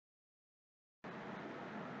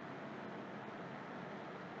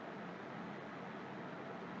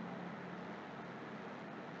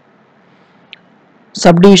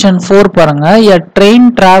subdivision 4 பாருங்க. A train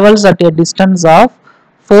travels at a distance of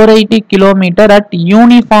 480 km at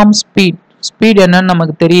uniform speed. Speed என்னன்னு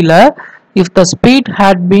நமக்கு தெரியல. If the speed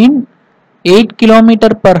had been 8 km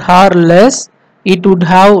per hour less, it would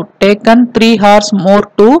have taken 3 hours more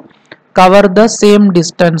to cover the same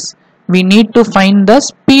distance. We need to find the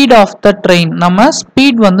speed of the train. நம்ம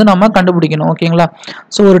speed வந்து நம்ம கண்டுபிடிக்கணும். ஓகேங்களா?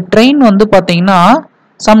 So ஒரு train வந்து பார்த்தீங்கன்னா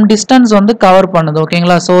some distance வந்து cover பண்ணுது.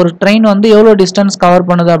 ஓகேங்களா? ஸோ ஒரு ட்ரெயின் வந்து எவ்வளோ டிஸ்டன்ஸ் கவர்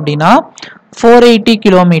பண்ணுது அப்படின்னா 480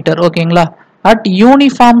 கிலோமீட்டர். ஓகேங்களா? At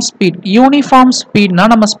uniform speed. யூனிஃபார்ம் ஸ்பீட்னா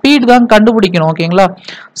நம்ம ஸ்பீட் தான் கண்டுபிடிக்கணும். ஓகேங்களா?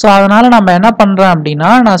 ஸோ அதனால நம்ம என்ன பண்ணுறேன் அப்படின்னா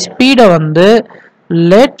நான் ஸ்பீடை வந்து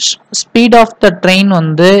let speed of the train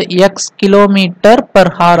வந்து எக்ஸ் கிலோமீட்டர்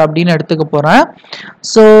பர் ஹார் அப்படின்னு எடுத்துக்க போகிறேன்.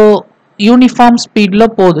 ஸோ யூனிஃபார்ம்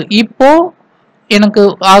ஸ்பீடில் போகுது. இப்போ எனக்கு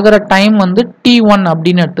ஆகிற டைம் வந்து T1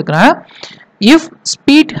 அப்படின்னு எடுத்துக்கிறேன். If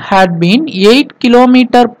speed had been 8 km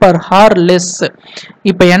per hour less,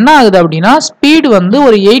 இப்போ என்ன ஆகுது அப்படின்னா ஸ்பீட் வந்து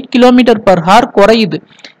ஒரு 8 km per hour குறையுது.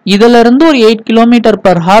 இதுல இருந்து ஒரு 8 km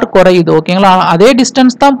per hour குறையுது. ஓகேங்களா? அதே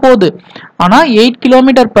டிஸ்டன்ஸ் தான் போகுது, ஆனா 8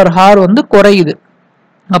 km per hour வந்து குறையுது.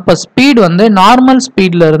 அப்ப ஸ்பீட் வந்து நார்மல்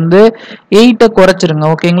ஸ்பீட்ல இருந்து 8 குறைச்சிருங்க.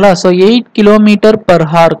 ஓகேங்களா? ஸோ 8 km per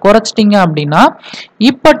hour குறைச்சிட்டிங்க அப்படின்னா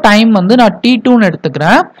இப்போ டைம் வந்து நான் T2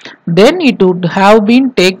 எடுத்துக்கிறேன். Then it would have been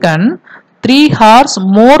taken 3 hours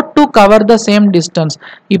more to cover the same distance.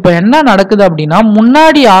 இப்போ என்ன நடக்குது அப்படின்னா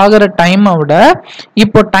முன்னாடி ஆகிற டைமை விட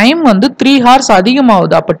இப்போ டைம் வந்து 3 hours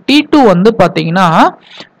அதிகமாகுது. அப்போ T2 வந்து பார்த்தீங்கன்னா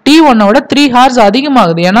T1 விட 3 hours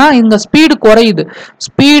அதிகமாகுது. ஏன்னா இங்க ஸ்பீடு குறையுது.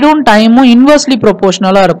 ஸ்பீடும் டைமும் இன்வெர்ஸ்லி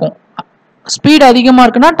ப்ரொபோர்ஷனலா இருக்கும். ஸ்பீட் அதிகமா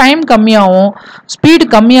இருக்குன்னா டைம் கம்மியாகும், ஸ்பீடு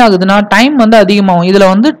கம்மியாகுதுன்னா டைம் வந்து அதிகமாகும். இதுல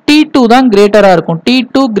வந்து T2 தான் கிரேட்டரா இருக்கும்.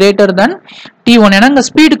 T2 greater than T1. ஏன்னா இங்க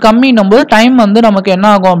ஸ்பீடு கம்மின்னும் போது டைம் வந்து நமக்கு என்ன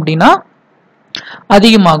ஆகும் அப்படின்னா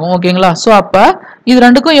அதிகமாகும். ஓகேங்களா? ஸோ அப்போ இது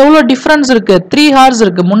ரெண்டுக்கும் எவ்வளோ டிஃப்ரென்ஸ் இருக்கு? 3 hours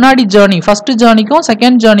இருக்கு. முன்னாடி journey first ஜேர்னிக்கும்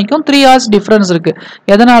second ஜேர்னிக்கும் 3 hours difference இருக்கு.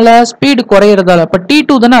 எதனால? ஸ்பீடு குறையிறதால. அப்போ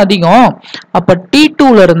T2 தானே அதிகம். அப்போ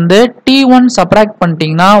T2ல இருந்து T1 சப்ராக்ட்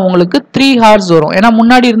பண்ணிட்டீங்கன்னா உங்களுக்கு 3 hours வரும். ஏன்னா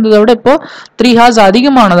முன்னாடி இருந்ததை விட இப்போ 3 hours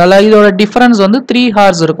அதிகமானதால இதோட டிஃபரன்ஸ் வந்து 3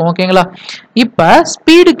 hours இருக்கும். ஓகேங்களா? இப்போ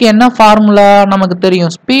ஸ்பீடுக்கு என்ன ஃபார்முலா நமக்கு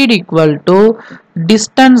தெரியும். Speed equal to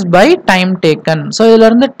distance by time taken. So இதுல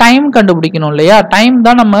இருந்து டைம் கண்டுபிடிக்கணும் இல்லையா? டைம்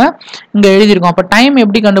தான் நம்ம இங்க எழுதியிருக்கோம். அப்போ டைம்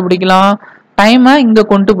எப்படி கண்டுபிடிக்கலாம்? டைமை இங்க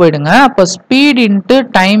கொண்டு போயிடுங்க. அப்போ speed into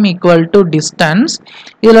time equal to distance.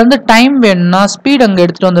 இதுல இருந்து டைம் வேணும்னா ஸ்பீட் அங்க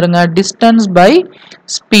எடுத்துட்டு வந்துருங்க. Distance by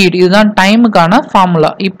speed. இதுதான் டைமுக்கான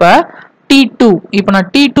ஃபார்முலா. இப்போ T2. இப்போ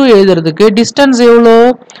நான் T2 எழுதுறதுக்கு டிஸ்டன்ஸ் எவ்வளோ?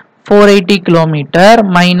 480 கிலோமீட்டர்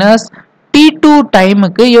மைனஸ் T2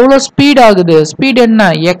 டைமுக்கு எவ்வளோ ஸ்பீட் ஆகுது? ஸ்பீட் என்ன?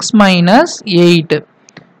 X minus 8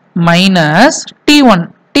 minus T1.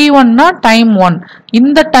 T1னா time 1.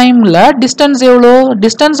 இந்த டைம்ல டிஸ்டன்ஸ் எவ்வளோ?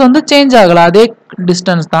 டிஸ்டன்ஸ் வந்து சேஞ்ச் ஆகல, அதே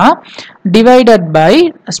டிஸ்டன்ஸ் தான். Divided by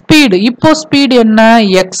speed. இப்போ ஸ்பீட் என்ன?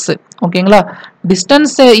 எக்ஸ். ஓகேங்களா?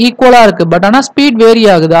 டிஸ்டன்ஸ் ஈக்குவலா இருக்கு, பட் ஆனால் ஸ்பீட் வேரி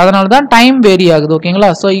ஆகுது, அதனால தான் டைம் வேரி ஆகுது.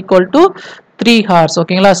 ஓகேங்களா? So equal to 3 hours.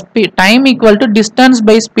 ஓகேங்களா? Speed time equal to distance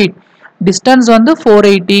by speed. Distance வந்து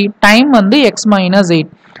 480, டைம் வந்து எக்ஸ் மைனஸ் 8.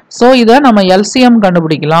 ஸோ இதை நம்ம எல்சிஎம்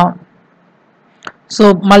கண்டுபிடிக்கலாம். ஸோ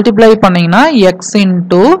மல்டிப்ளை பண்ணீங்கன்னா X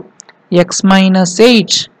into X minus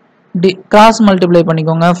 8 cross multiply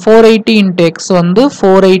பண்ணிக்கோங்க. 480 இன்ட்டு எக்ஸ் வந்து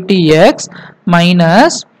 480x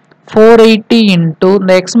மைனஸ் 480 இன்டூ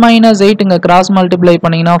இந்த எக்ஸ் மைனஸ் 8 இங்கே கிராஸ் மல்டிப்ளை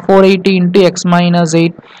பண்ணீங்கன்னா 480 into X minus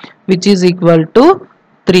 8 which is equal to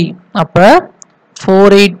 3. அப்போ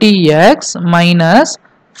 480x மைனஸ்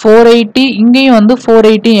 480 இங்கேயும் வந்து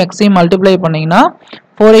 480 எக்ஸையும் மல்டிப்ளை பண்ணீங்கன்னா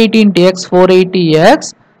 480 into X 480x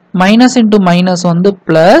minus into minus வந்து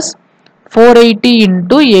பிளஸ் 480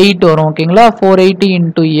 இன்ட்டு 8 வரும். ஓகேங்களா? 480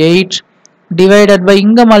 இன்ட்டு 8 டிவைடட் பை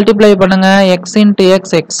இங்கே மல்டிப்ளை பண்ணுங்க. X into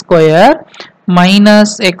X X square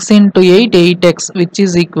minus X into 8 8x which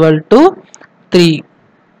is equal to 3.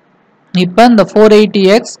 இப்போ இந்த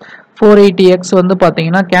 480x வந்து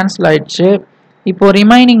பார்த்தீங்கன்னா கேன்சல் ஆயிடுச்சு. இப்போ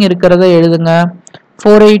ரிமைனிங் இருக்கிறத எழுதுங்க.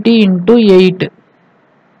 480 into 8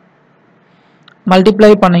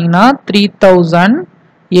 மல்டிப்ளை பண்ணீங்கன்னா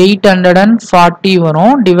 3840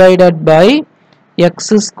 வரும். Divided by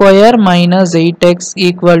X square minus 8x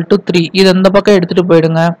equal to 3. இது இந்த பக்கம் எடுத்துட்டு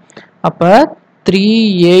போயிடுங்க. அப்போ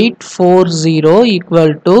 3840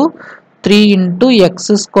 equal to 3 into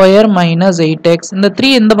X square minus 8x. இந்த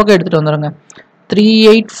 3 இந்த பக்கம் எடுத்துட்டு வந்துடுங்க.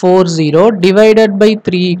 3840 divided by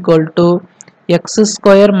 3 equal to x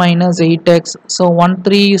square minus 8x. So 1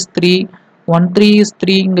 3 is 3, 1 3 is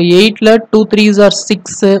 3. இங்க 8ல 2 3s are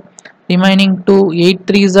 6, remaining 2, 8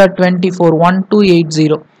 3s are 24,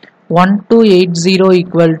 1280. 1280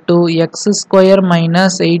 equal to x square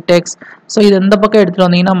minus 8x. So இது இந்த பக்கம் எடுத்துட்டு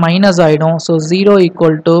வந்தீங்கன்னா மைனஸ் ஆயிடும். So 0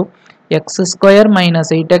 equal to x square minus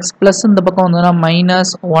 8x plus இந்த பக்கம் வந்ததுன்னா minus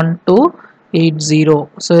 1280.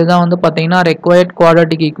 So இதான் வந்து பார்த்தீங்கன்னா required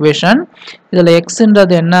quadratic equation. இதில்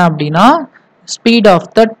xன்றது என்ன அப்படின்னா speed of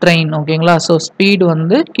the train. ஓகேங்களா. ஸோ ஸ்பீட்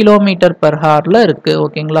வந்து கிலோமீட்டர் per hourல இருக்கு.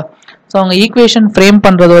 ஓகேங்களா. ஸோ அவங்க ஈக்குவேஷன் ஃப்ரேம்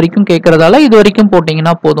பண்ணுறது வரைக்கும் கேட்கறதால இது வரைக்கும்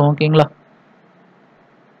போட்டிங்கன்னா போதும். ஓகேங்களா.